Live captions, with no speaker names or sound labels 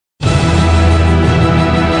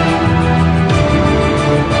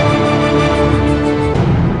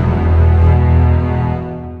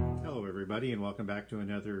welcome back to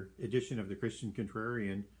another edition of the Christian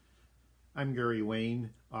Contrarian. I'm Gary Wayne,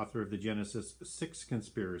 author of the Genesis 6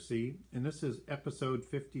 Conspiracy, and this is episode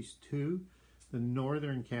 52, the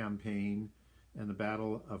Northern Campaign and the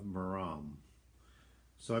Battle of Merom.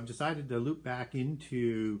 So I've decided to loop back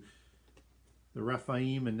into the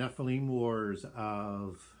Rephaim and Nephilim wars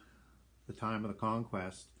of the time of the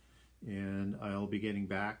conquest, and I'll be getting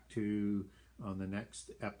back to, on the next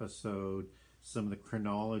episode, some of the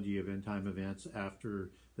chronology of end-time events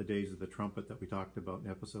after the days of the trumpet that we talked about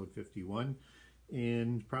in episode 51,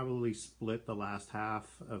 and probably split the last half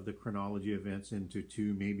of the chronology events into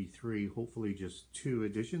two, maybe three, hopefully just two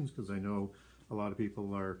editions, because I know a lot of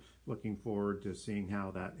people are looking forward to seeing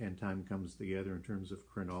how that end time comes together in terms of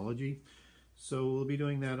chronology. So we'll be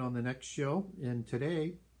doing that on the next show, and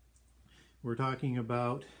today we're talking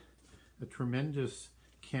about a tremendous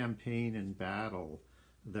campaign and battle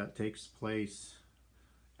that takes place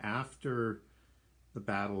after the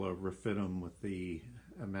Battle of Rephidim with the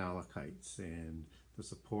Amalekites and the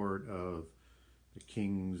support of the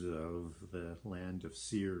kings of the land of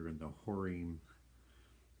Seir and the Horim,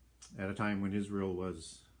 at a time when Israel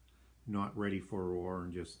was not ready for war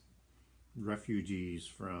and just refugees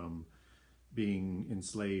from being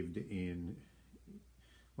enslaved in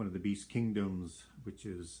one of the beast kingdoms, which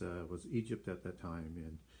was Egypt at that time.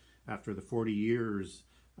 And after the 40 years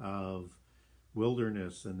of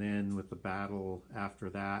wilderness, and then with the battle after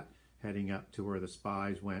that, heading up to where the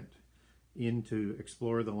spies went in to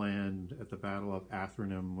explore the land at the Battle of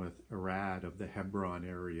Athranim with Arad of the Hebron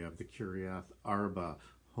area of the Kiriath Arba,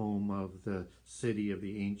 home of the city of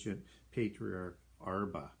the ancient patriarch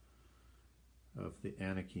Arba of the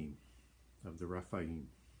Anakim, of the Rephaim.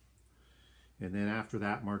 And then after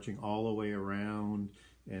that, marching all the way around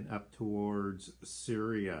and up towards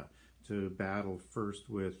Syria to battle first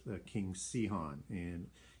with King Sihon and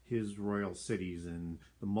his royal cities and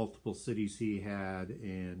the multiple cities he had,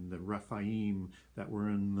 and the Rephaim that were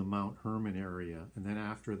in the Mount Hermon area. And then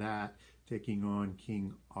after that, taking on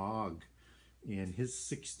King Og and his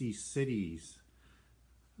 60 cities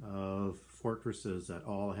of fortresses that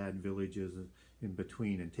all had villages in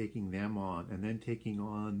between, and taking them on, and then taking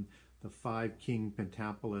on the 5-king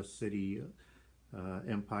Pentapolis city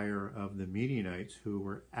empire of the Midianites, who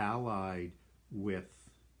were allied with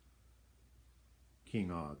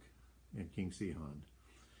King Og and King Sihon.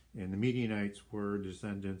 And the Midianites were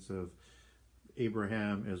descendants of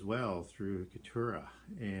Abraham as well through Keturah,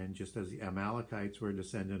 and just as the Amalekites were a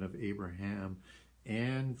descendant of Abraham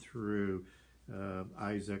and through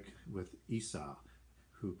Isaac with Esau,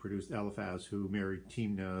 who produced Eliphaz, who married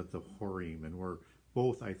Timnah the Horim, and were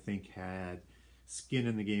both, I think, had skin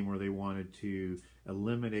in the game where they wanted to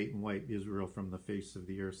eliminate and wipe Israel from the face of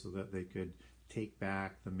the earth so that they could take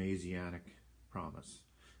back the Messianic promise,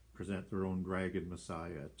 present their own dragon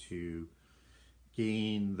Messiah to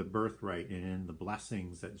gain the birthright and the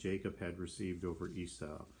blessings that Jacob had received over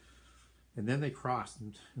Esau. And then they crossed,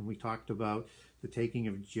 and we talked about the taking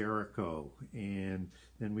of Jericho, and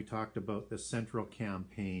then we talked about the central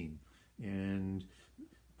campaign, and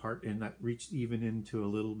that reached even into a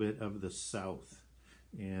little bit of the south,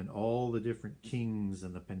 and all the different kings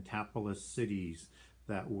and the Pentapolis cities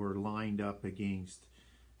that were lined up against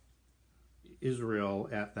Israel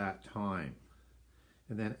at that time.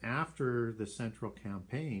 And then after the central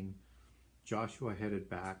campaign, Joshua headed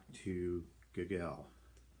back to Gilgal.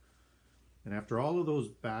 And after all of those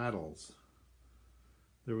battles,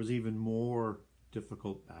 there was even more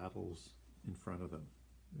difficult battles in front of them,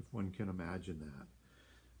 if one can imagine that.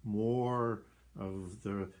 More of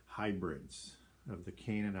the hybrids, of the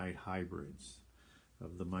Canaanite hybrids,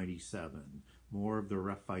 of the mighty seven, more of the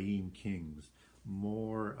Rephaim kings,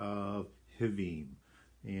 more of Hivim,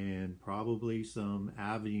 and probably some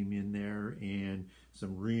Avim in there, and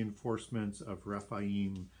some reinforcements of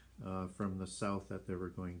Rephaim from the south that they were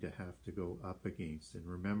going to have to go up against. And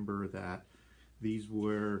remember that these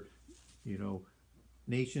were,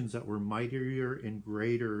 nations that were mightier and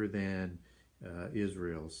greater than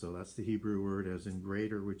Israel. So that's the Hebrew word as in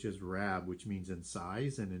greater, which is rab, which means in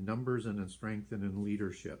size and in numbers and in strength and in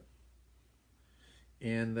leadership.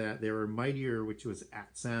 And that they were mightier, which was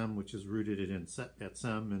atzam, which is rooted in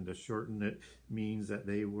etzem, and to shorten it means that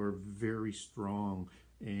they were very strong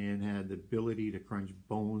and had the ability to crunch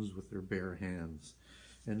bones with their bare hands.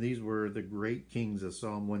 And these were the great kings, as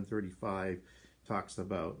Psalm 135 talks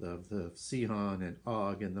about, of the Sihon and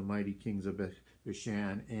Og and the mighty kings of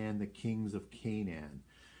Bashan and the kings of Canaan.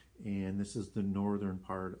 And this is the northern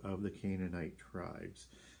part of the Canaanite tribes.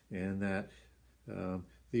 And that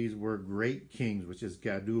these were great kings, which is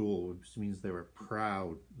Gadul, which means they were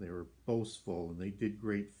proud, they were boastful, and they did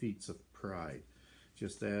great feats of pride.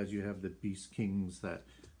 just as you have the beast kings that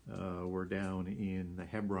were down in the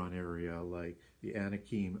Hebron area, like the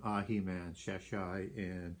Anakim, Ahiman, Sheshai,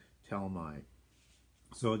 and Talmai.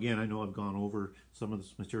 So again, I know I've gone over some of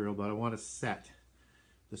this material, but I want to set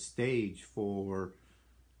the stage for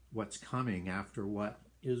what's coming after what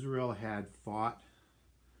Israel had fought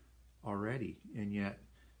already, and yet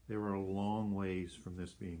they were a long ways from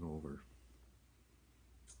this being over.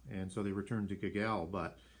 And so they returned to Gilgal,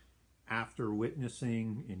 but after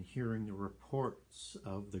witnessing and hearing the reports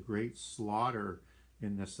of the great slaughter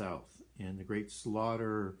in the south and the great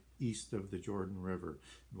slaughter east of the Jordan River,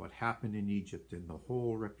 and what happened in Egypt, and the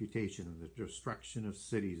whole reputation and the destruction of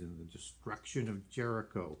cities and the destruction of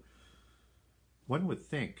Jericho, one would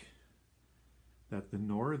think that the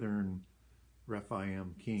northern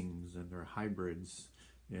Rephaim kings and their hybrids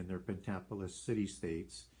and their pentapolis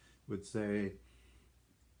city-states would say,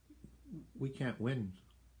 we can't win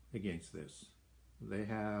against this. They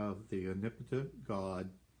have the omnipotent God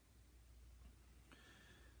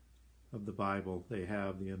of the Bible. They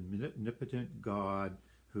have the omnipotent God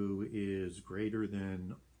who is greater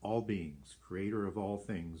than all beings, creator of all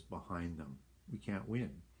things, behind them. We can't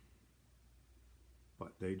win.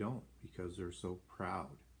 But they don't, because they're so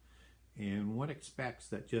proud. And one expects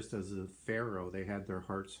that just as a Pharaoh, they had their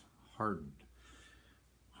hearts hardened.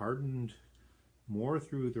 Hardened more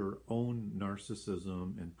through their own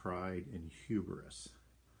narcissism and pride and hubris.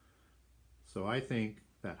 So I think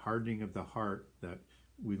that hardening of the heart that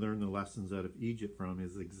we learn the lessons out of Egypt from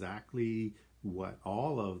is exactly what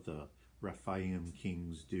all of the Rephaim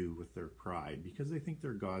kings do with their pride, because they think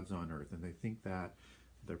they're gods on earth, and they think that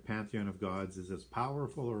their pantheon of gods is as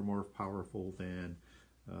powerful or more powerful than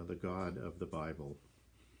the God of the Bible.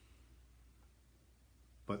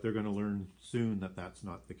 But they're going to learn soon that that's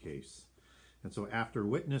not the case. And so after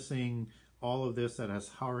witnessing all of this that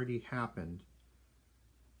has already happened,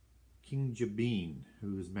 King Jabin,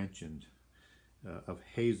 who is mentioned, of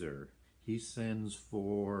Hazor, he sends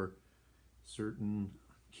for certain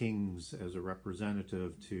kings as a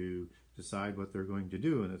representative to decide what they're going to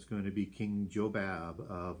do. And it's going to be King Jobab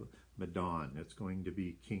of Madon. It's going to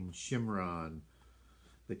be King Shimron,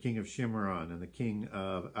 the king of Shimron, and the king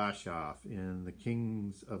of Ashaph, and the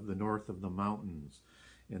kings of the north of the mountains,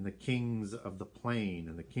 and the kings of the plain,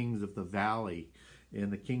 and the kings of the valley,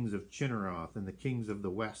 and the kings of Chinneroth, and the kings of the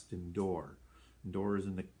west in Dor. Dor is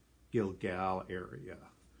in the Gilgal area.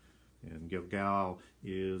 And Gilgal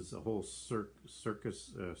is a whole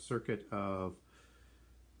circuit of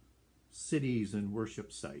cities and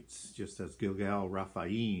worship sites, just as Gilgal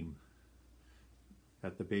Raphaim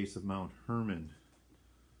at the base of Mount Hermon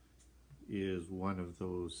is one of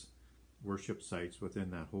those worship sites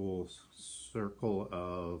within that whole circle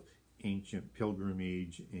of ancient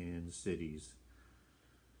pilgrimage and cities.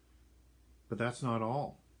 But that's not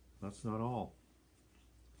all. That's not all.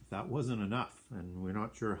 If that wasn't enough, and we're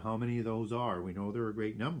not sure how many of those are, we know there are a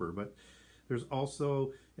great number, but there's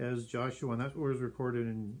also, as Joshua, and that's what was recorded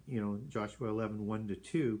in Joshua 11,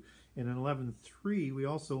 1-2, and in 11:3 we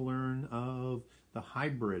also learn of the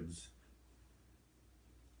hybrids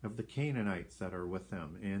of the Canaanites that are with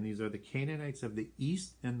them. And these are the Canaanites of the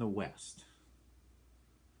east and the west.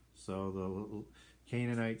 So the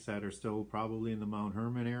Canaanites that are still probably in the Mount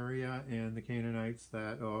Hermon area, and the Canaanites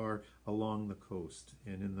that are along the coast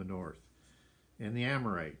and in the north. And the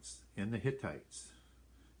Amorites, and the Hittites,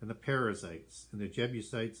 and the Perizzites, and the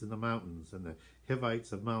Jebusites in the mountains, and the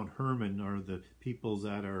Hivites of Mount Hermon are the peoples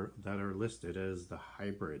that are listed as the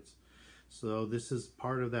hybrids. So this is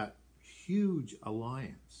part of that huge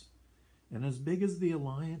alliance. And as big as the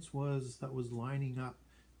alliance was that was lining up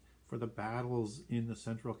for the battles in the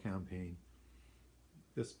Central Campaign,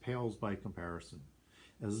 this pales by comparison.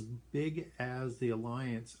 As big as the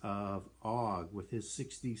alliance of Og with his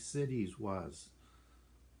 60 cities was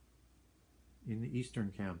in the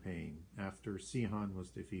Eastern Campaign after Sihon was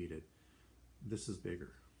defeated, this is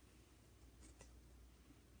bigger.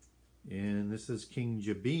 And this is King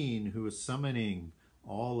Jabin, who is summoning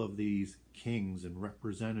all of these kings and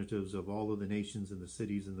representatives of all of the nations and the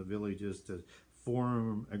cities and the villages to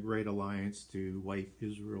form a great alliance to wipe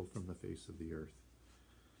Israel from the face of the earth.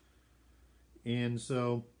 And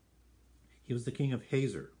so he was the king of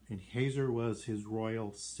Hazor, and Hazor was his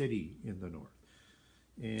royal city in the north.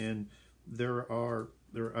 And there are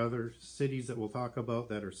other cities that we'll talk about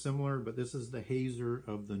that are similar, but this is the Hazor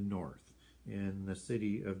of the north in the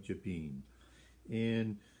city of Jabin.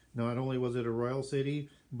 And not only was it a royal city,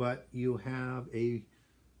 but you have a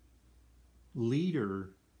leader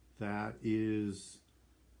that is,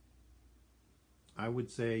 I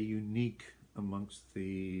would say, unique amongst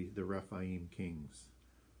the Rephaim kings.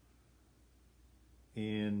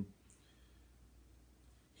 And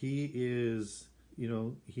he is,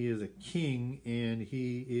 he is a king, and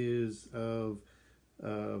he is of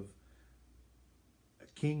a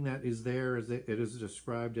king that is there, as it is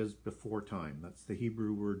described as before time. That's the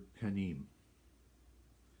Hebrew word panim.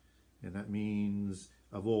 And that means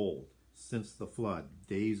of old, since the flood,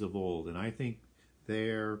 days of old. And I think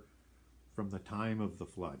there, from the time of the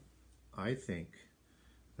flood, I think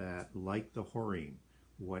that, like the Horim,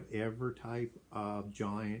 whatever type of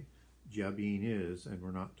giant Jabin is, and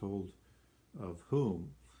we're not told of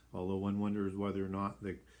whom, although one wonders whether or not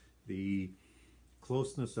the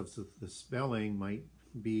closeness of the spelling might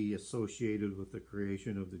be associated with the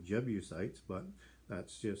creation of the Jebusites, but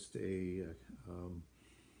that's just a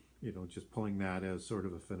just pulling that as sort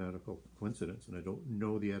of a phonetical coincidence, and I don't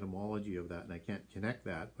know the etymology of that, and I can't connect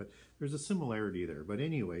that, but there's a similarity there. But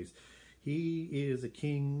anyways, he is a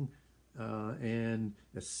king and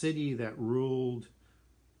a city that ruled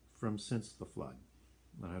from since the flood.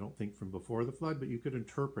 And I don't think from before the flood, but you could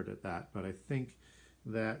interpret it that. But I think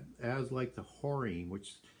that, as like the Horim,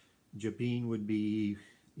 which Jabin would be,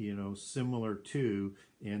 similar to,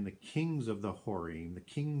 and the kings of the Horim, the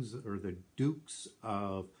kings or the dukes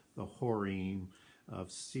of the Horim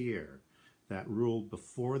of Seir, that ruled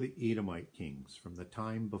before the Edomite kings, from the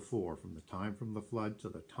time before, from the time from the flood to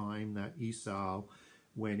the time that Esau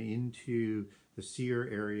went into the Seir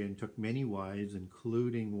area and took many wives,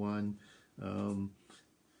 including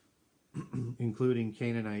including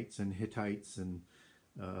Canaanites and Hittites and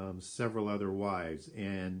several other wives.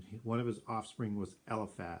 And one of his offspring was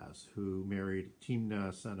Eliphaz, who married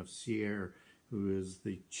Timnah, son of Seir, who is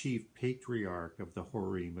the chief patriarch of the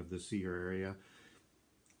Horim of the Seir area,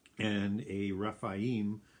 and a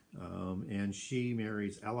Rephaim, and she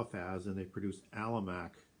marries Eliphaz, and they produce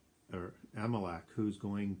Amalek, who's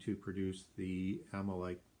going to produce the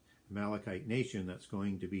Amalekite nation that's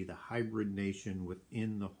going to be the hybrid nation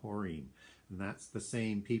within the Horim. And that's the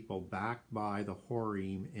same people backed by the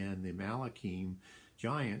Horim and the Amalekim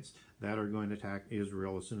giants that are going to attack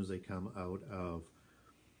Israel as soon as they come out of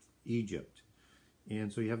Egypt.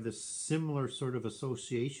 And so you have this similar sort of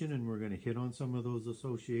association, and we're going to hit on some of those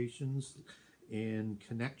associations and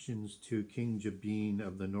connections to King Jabin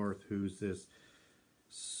of the north, who's this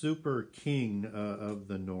super king of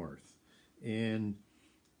the north. And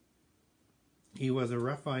he was a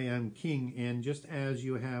Rephaim king, and just as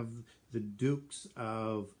you have the dukes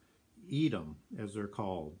of Edom, as they're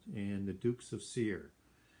called, and the dukes of Seir,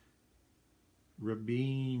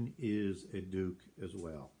 Jabin is a duke as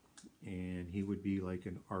well. And he would be like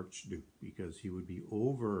an archduke, because he would be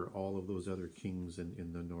over all of those other kings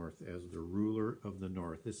in the north as the ruler of the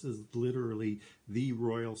north. This is literally the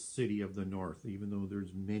royal city of the north, even though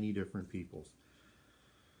there's many different peoples.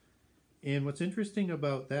 And what's interesting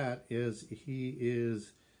about that is he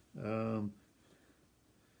is a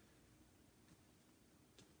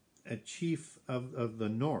chief of the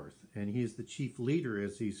north, and he's the chief leader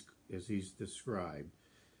as he's described,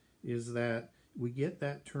 is that we get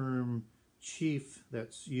that term chief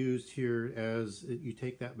that's used here, as you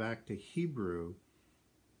take that back to Hebrew.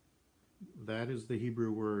 That is the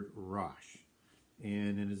Hebrew word Rosh.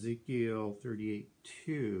 And in Ezekiel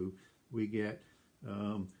 38:2, we get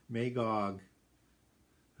Magog,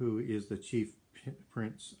 who is the chief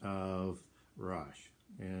prince of Rosh,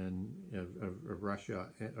 and of Russia,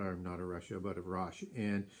 or not of Russia, but of Rosh.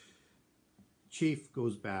 And chief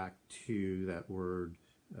goes back to that word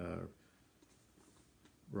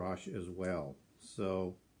Rosh as well.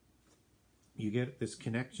 So you get this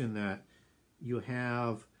connection that you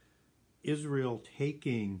have Israel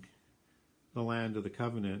taking the land of the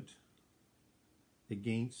covenant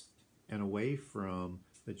against and away from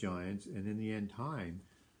the giants, and in the end time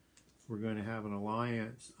we're going to have an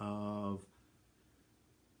alliance of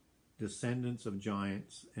descendants of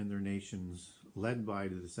giants and their nations, led by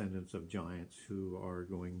the descendants of giants, who are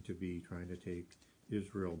going to be trying to take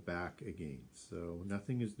Israel back again. So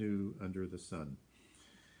nothing is new under the sun.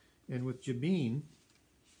 And with Jabin,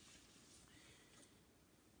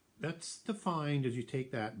 that's defined, as you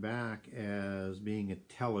take that back, as being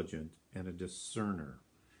intelligent and a discerner.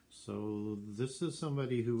 So this is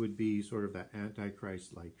somebody who would be sort of that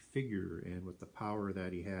Antichrist-like figure, and with the power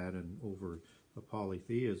that he had and over the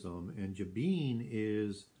polytheism. And Jabin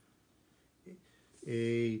is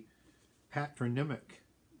a patronymic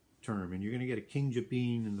term, and you're going to get a King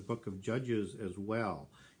Jabin in the book of Judges as well.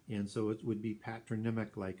 And so it would be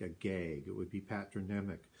patronymic like Agag. It would be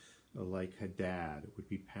patronymic like Hadad. It would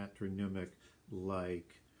be patronymic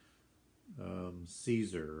like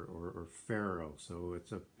Caesar or Pharaoh. So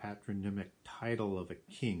it's a patronymic title of a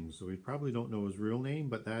king. So we probably don't know his real name,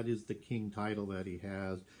 but that is the king title that he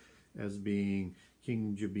has, as being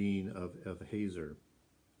King Jabin of Hazor.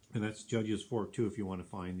 And that's Judges 4:2 if you want to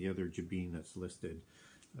find the other Jabin that's listed.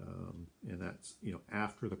 And that's,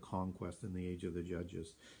 after the conquest in the age of the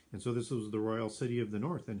Judges. And so this was the royal city of the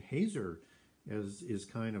north. And Hazor is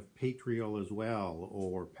kind of patrial as well,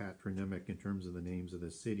 or patronymic in terms of the names of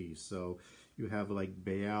the cities. So you have like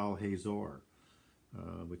Baal Hazor,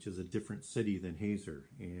 which is a different city than Hazor.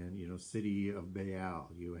 And, city of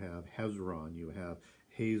Baal. You have Hezron. You have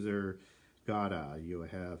Hazor Gada. You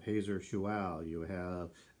have Hazor Shual. You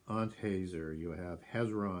have Ant Hazor. You have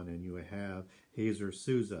Hezron. And you have Hazor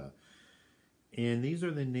Susa. And these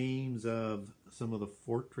are the names of some of the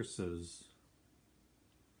fortresses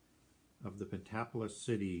of the Pentapolis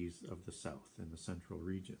cities of the south in the central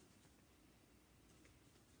region.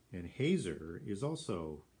 And Hazor is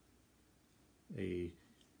also a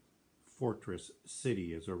fortress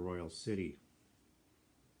city, as a royal city.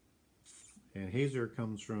 And Hazor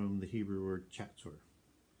comes from the Hebrew word chatzor,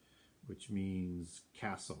 which means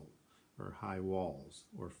castle or high walls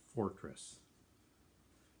or fortress.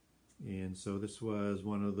 And so this was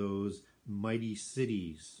one of those mighty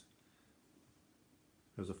cities.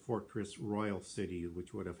 As a fortress royal city,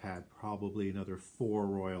 which would have had probably another 4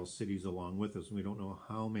 royal cities along with us. We don't know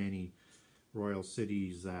how many royal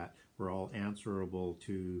cities that were all answerable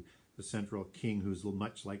to the central king, who's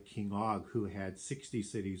much like King Og, who had 60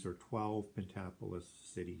 cities or 12 Pentapolis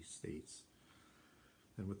city-states.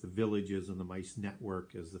 And with the villages and the mice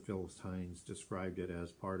network, as the Philistines described it,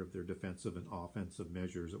 as part of their defensive and offensive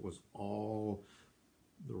measures, it was all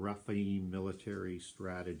the Rephaim military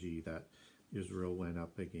strategy that Israel went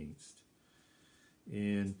up against.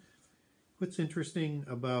 And what's interesting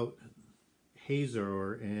about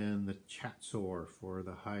Hazor and the Chatzor for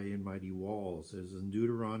the high and mighty walls is in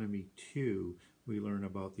Deuteronomy 2, we learn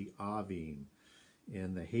about the Avim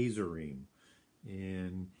and the Hazorim.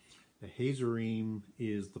 And the Hazorim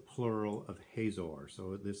is the plural of Hazor.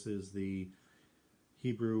 So this is the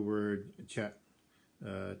Hebrew word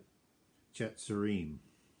Chetzerim.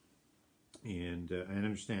 And I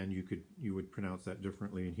understand you would pronounce that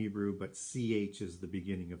differently in Hebrew, but CH is the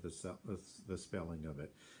beginning of the spelling of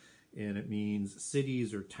it. And it means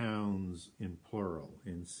cities or towns in plural,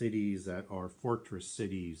 and cities that are fortress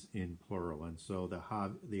cities in plural. And so the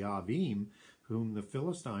Avim, whom the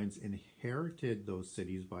Philistines inherited those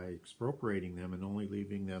cities by expropriating them and only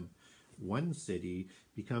leaving them one city,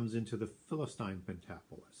 becomes into the Philistine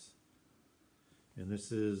Pentapolis. And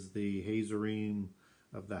this is the Hazorim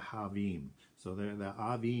of the Havim. So the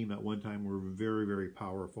Avim at one time were very, very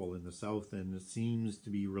powerful in the south, and it seems to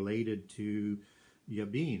be related to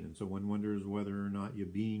Yabin. And so one wonders whether or not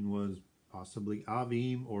Yabin was possibly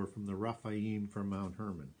Avim or from the Rephaim from Mount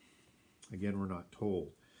Hermon. Again, we're not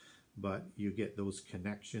told. But you get those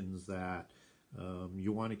connections that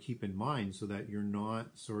you want to keep in mind so that you're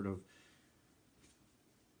not sort of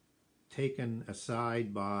taken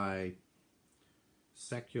aside by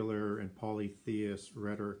secular and polytheist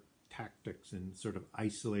rhetoric tactics and sort of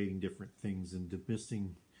isolating different things and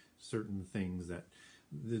dismissing certain things, that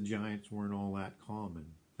the giants weren't all that common.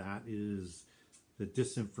 That is the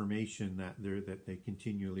disinformation that they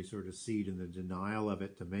continually sort of seed, and the denial of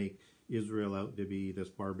it to make Israel out to be this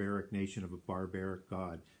barbaric nation of a barbaric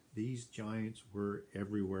God. These giants were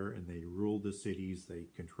everywhere, and they ruled the cities, they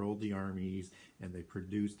controlled the armies, and they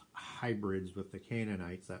produced hybrids with the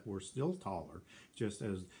Canaanites that were still taller, just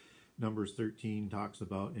as Numbers 13 talks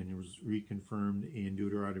about, and it was reconfirmed in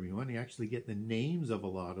Deuteronomy 1. You actually get the names of a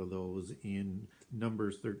lot of those in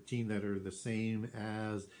Numbers 13 that are the same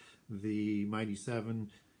as the Mighty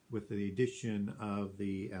Seven, with the addition of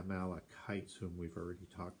the Amalekites, whom we've already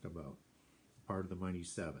talked about, part of the Mighty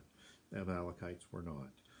Seven. The Amalekites were not.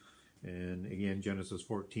 And again, Genesis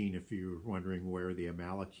 14, if you're wondering where the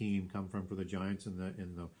Amalekim come from for the giants in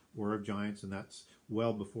the War of Giants, and that's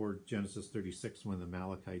well before Genesis 36, when the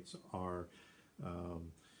Amalekites are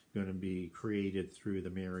going to be created through the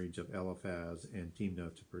marriage of Eliphaz and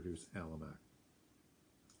Timnah to produce Alamech.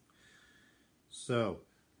 So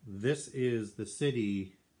this is the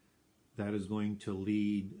city that is going to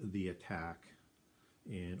lead the attack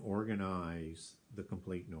and organize the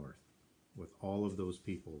complete north, with all of those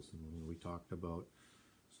peoples. And we talked about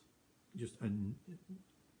just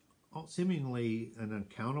seemingly an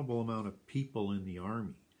uncountable amount of people in the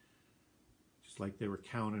army, just like they were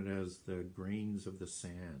counted as the grains of the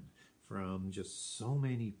sand, from just so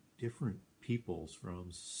many different peoples, from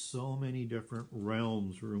so many different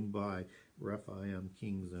realms ruled by Rephaim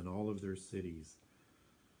kings and all of their cities.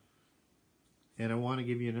 And I want to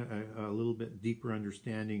give you a little bit deeper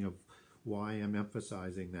understanding of why I'm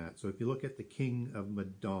emphasizing that. So if you look at the king of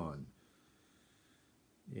Madon,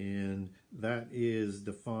 and that is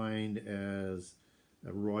defined as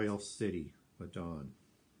a royal city, Madon,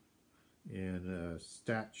 and a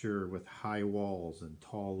stature with high walls and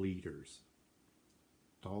tall leaders,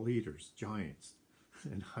 giants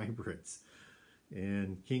and hybrids,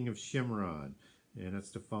 and king of Shimron, and it's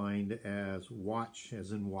defined as watch,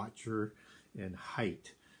 as in watcher, and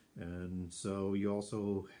height. And so you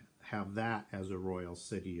also have that as a royal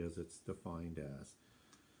city as it's defined as.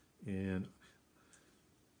 And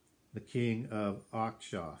the king of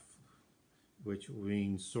Akshaf, which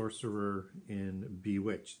means sorcerer and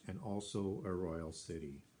bewitched, and also a royal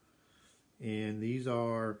city. And these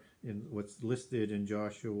are in what's listed in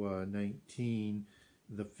Joshua 19,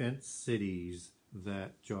 the fenced cities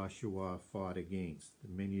that Joshua fought against.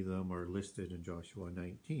 Many of them are listed in Joshua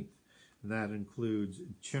 19. And that includes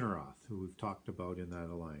Chinneroth, who we've talked about in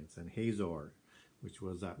that alliance, and Hazor, which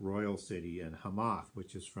was that royal city, and Hamath,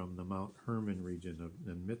 which is from the Mount Hermon region of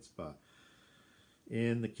Mitzpah,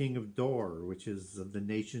 and the king of Dor, which is of the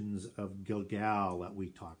nations of Gilgal that we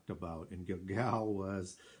talked about. And Gilgal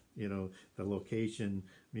was, the location,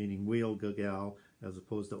 meaning wheel Gilgal, as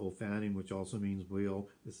opposed to Ophanim, which also means wheel.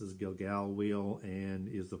 This is Gilgal wheel, and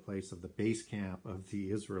is the place of the base camp of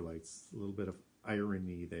the Israelites. A little bit of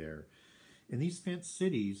irony there. And these fenced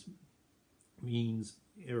cities means,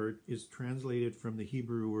 or is translated from the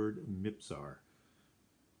Hebrew word mibsar,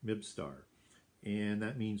 and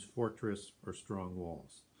that means fortress or strong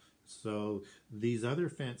walls. So these other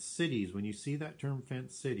fenced cities, when you see that term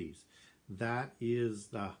fenced cities, that is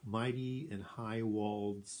the mighty and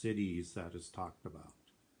high-walled cities that is talked about.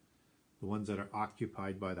 The ones that are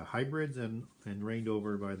occupied by the hybrids and reigned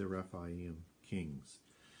over by the Rephaim kings.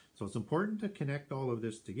 So it's important to connect all of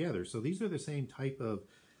this together. So these are the same type of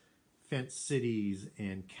fenced cities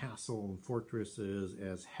and castle and fortresses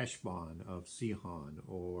as Heshbon of Sihon,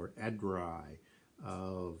 or Edrei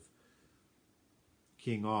of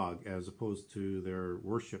King Og, as opposed to their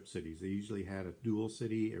worship cities. They usually had a dual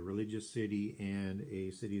city, a religious city, and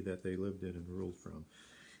a city that they lived in and ruled from.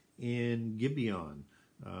 In Gibeon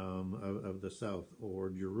of the south,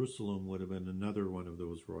 or Jerusalem would have been another one of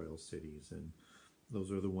those royal cities, and those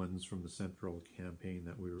are the ones from the central campaign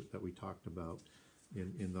that we talked about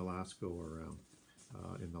in the last go around,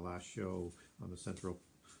 in the last show on the central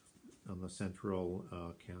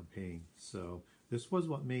campaign. So this was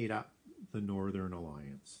what made up the Northern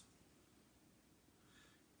Alliance.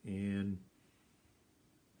 And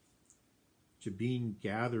Jabin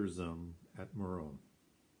gathers them at Meron.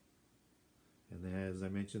 And as I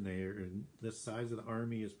mentioned, this size of the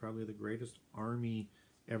army is probably the greatest army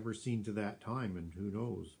ever seen to that time, and who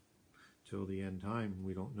knows, till the end time.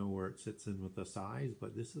 We don't know where it sits in with the size,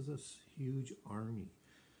 but this is a huge army.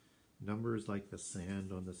 Numbers like the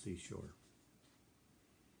sand on the seashore.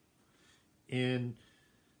 And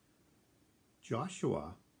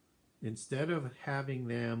Joshua, instead of having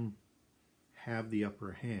them have the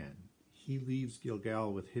upper hand, he leaves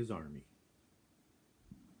Gilgal with his army,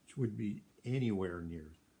 which would be anywhere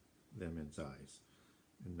near them in size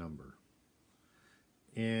and number.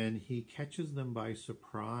 And he catches them by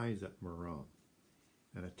surprise at Meron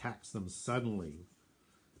and attacks them suddenly.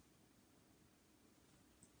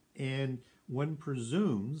 And one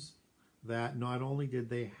presumes that not only did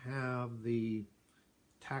they have the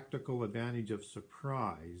tactical advantage of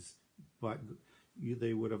surprise, but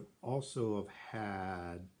they would have also have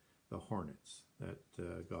had the hornets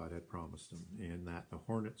that God had promised them, and that the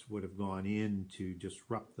hornets would have gone in to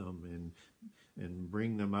disrupt them and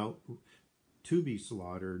bring them out to be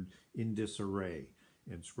slaughtered in disarray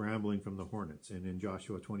and scrambling from the hornets. And in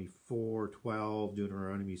Joshua 24:12,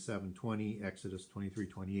 Deuteronomy 7:20, Exodus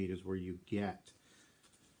 23:28 is where you get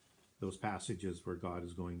those passages where God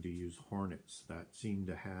is going to use hornets that seem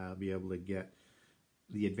to be able to get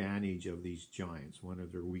the advantage of these giants, one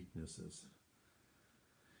of their weaknesses.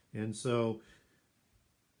 And so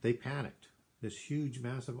they panicked. This huge,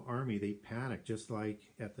 massive army, they panicked, just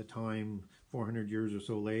like at the time, 400 years or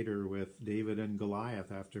so later, with David and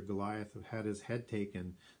Goliath. After Goliath had his head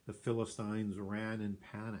taken, the Philistines ran in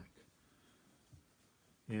panic.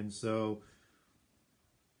 And so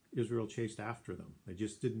Israel chased after them. They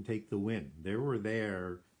just didn't take the win. They were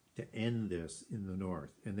there to end this in the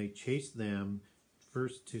north. And they chased them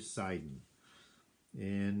first to Sidon.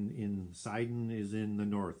 And Sidon is in the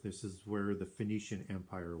north. This is where the Phoenician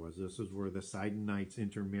Empire was. This is where the Sidonites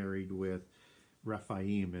intermarried with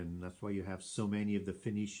Rephaim, and that's why you have so many of the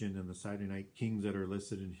Phoenician and the Sidonite kings that are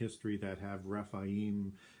listed in history that have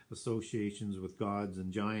Rephaim associations with gods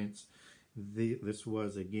and giants. this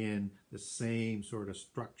was, again, the same sort of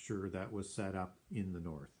structure that was set up in the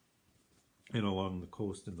north and along the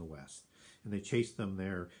coast in the west. And they chased them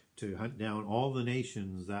there to hunt down all the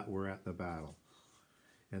nations that were at the battle.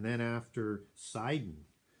 And then after Sidon,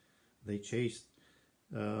 they chased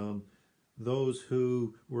those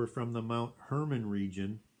who were from the Mount Hermon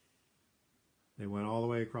region. They went all the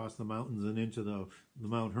way across the mountains and into the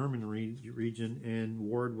Mount Hermon region and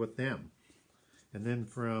warred with them. And then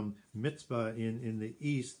from Mitzpah in the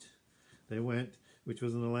east, they went, which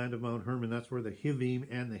was in the land of Mount Hermon. That's where the Hivim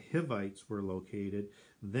and the Hivites were located.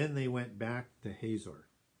 Then they went back to Hazor,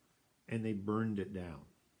 and they burned it down,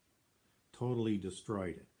 totally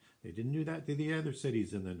destroyed it. They didn't do that to the other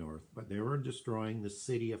cities in the north, but they were destroying the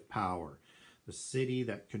city of power, the city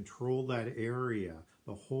that controlled that area,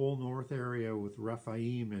 the whole north area with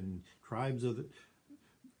Rephaim and tribes of the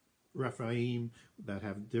Rephaim that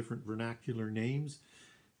have different vernacular names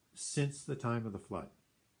since the time of the flood.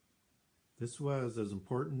 This was as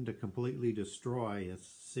important to completely destroy as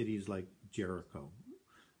cities like Jericho,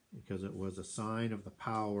 because it was a sign of the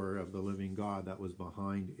power of the living God that was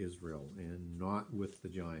behind Israel and not with the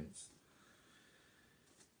giants.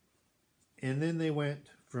 And then they went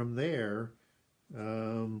from there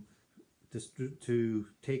to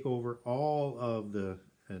take over all of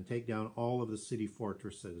and take down all of the city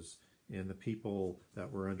fortresses and the people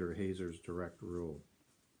that were under Hazor's direct rule.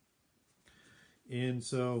 And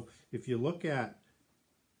so if you look at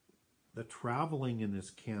the traveling in this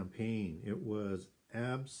campaign, it was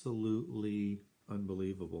absolutely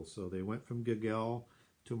unbelievable. So they went from Gilgal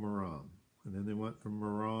to Merom, and then they went from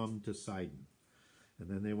Merom to Sidon, and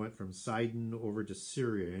then they went from Sidon over to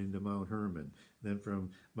Syria into Mount Hermon, then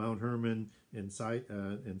from Mount Hermon in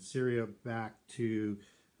Syria back to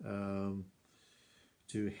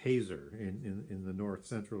Hazor in the north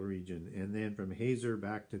central region, and then from Hazor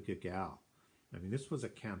back to Gilgal. I mean, this was a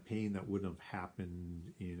campaign that wouldn't have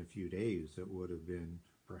happened in a few days. It would have been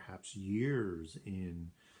perhaps years in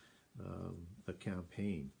the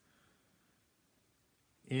campaign.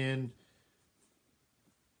 And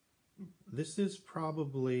this is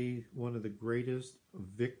probably one of the greatest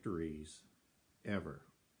victories ever,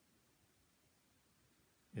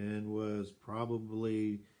 and was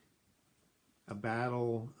probably a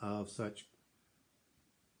battle of such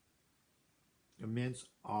immense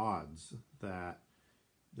odds that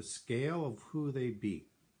the scale of who they beat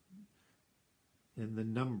and the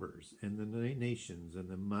numbers and the nations and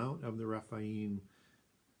the amount of the Rephaim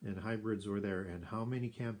and hybrids were there, and how many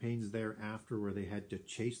campaigns thereafter where they had to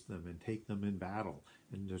chase them and take them in battle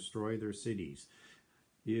and destroy their cities,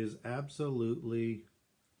 is absolutely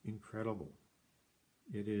incredible.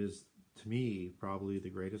 It is, to me, probably the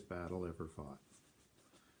greatest battle ever fought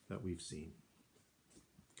that we've seen.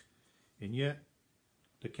 And yet,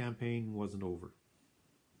 the campaign wasn't over.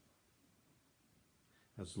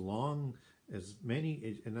 As long as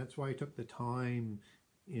many, and that's why I took the time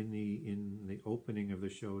in the opening of the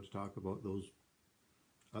show to talk about those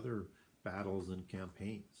other battles and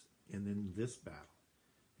campaigns, and then this battle.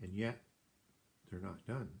 And yet, they're not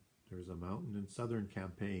done. There's a mountain and southern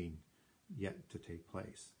campaign yet to take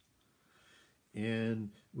place.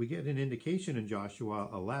 And we get an indication in Joshua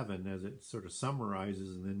 11 as it sort of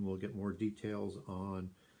summarizes, and then we'll get more details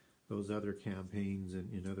on those other campaigns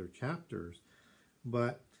and in other chapters.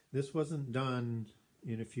 But this wasn't done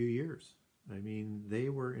in a few years. I mean, they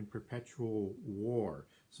were in perpetual war.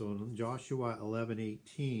 So in Joshua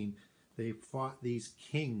 11:18, they fought these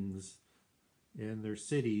kings and their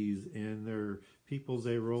cities and their peoples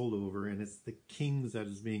they rolled over, and it's the kings that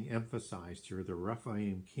is being emphasized here, the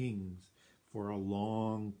Rephaim kings, for a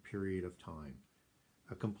long period of time,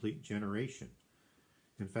 a complete generation.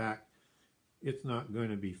 In fact, it's not going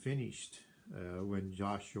to be finished when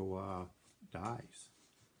Joshua dies,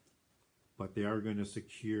 but they are going to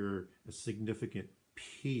secure a significant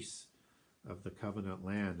piece of the covenant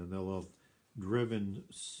land, and they'll have driven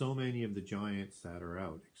so many of the giants that are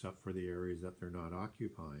out, except for the areas that they're not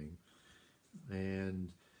occupying.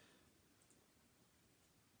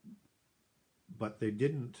 But they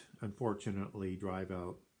didn't, unfortunately, drive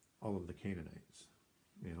out all of the Canaanites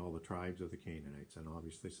and all the tribes of the Canaanites, and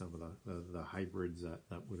obviously some of the hybrids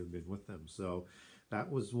that would have been with them. So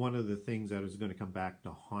that was one of the things that was going to come back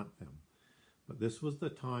to haunt them. But this was the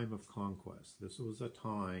time of conquest. This was a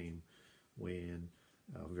time when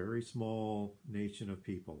a very small nation of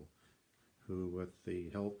people who, with the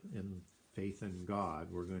help and faith in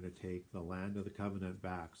God, were going to take the land of the covenant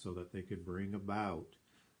back so that they could bring about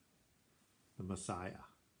the Messiah,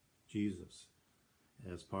 Jesus,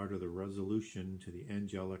 as part of the resolution to the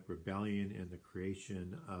angelic rebellion and the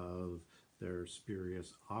creation of their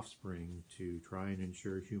spurious offspring to try and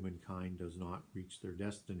ensure humankind does not reach their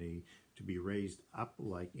destiny, to be raised up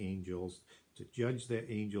like angels, to judge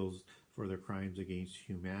the angels for their crimes against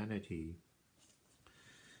humanity,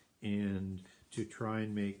 and to try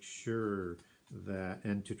and make sure that,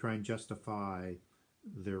 and to try and justify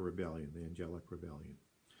their rebellion, the angelic rebellion.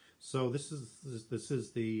 So this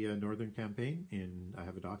is the Northern Campaign, and I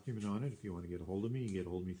have a document on it. If you want to get a hold of me, you can get a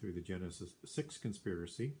hold of me through the Genesis 6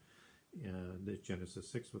 conspiracy. The Genesis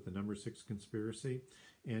 6 with the number 6 conspiracy.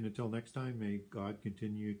 And until next time, may God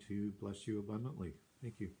continue to bless you abundantly.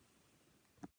 Thank you.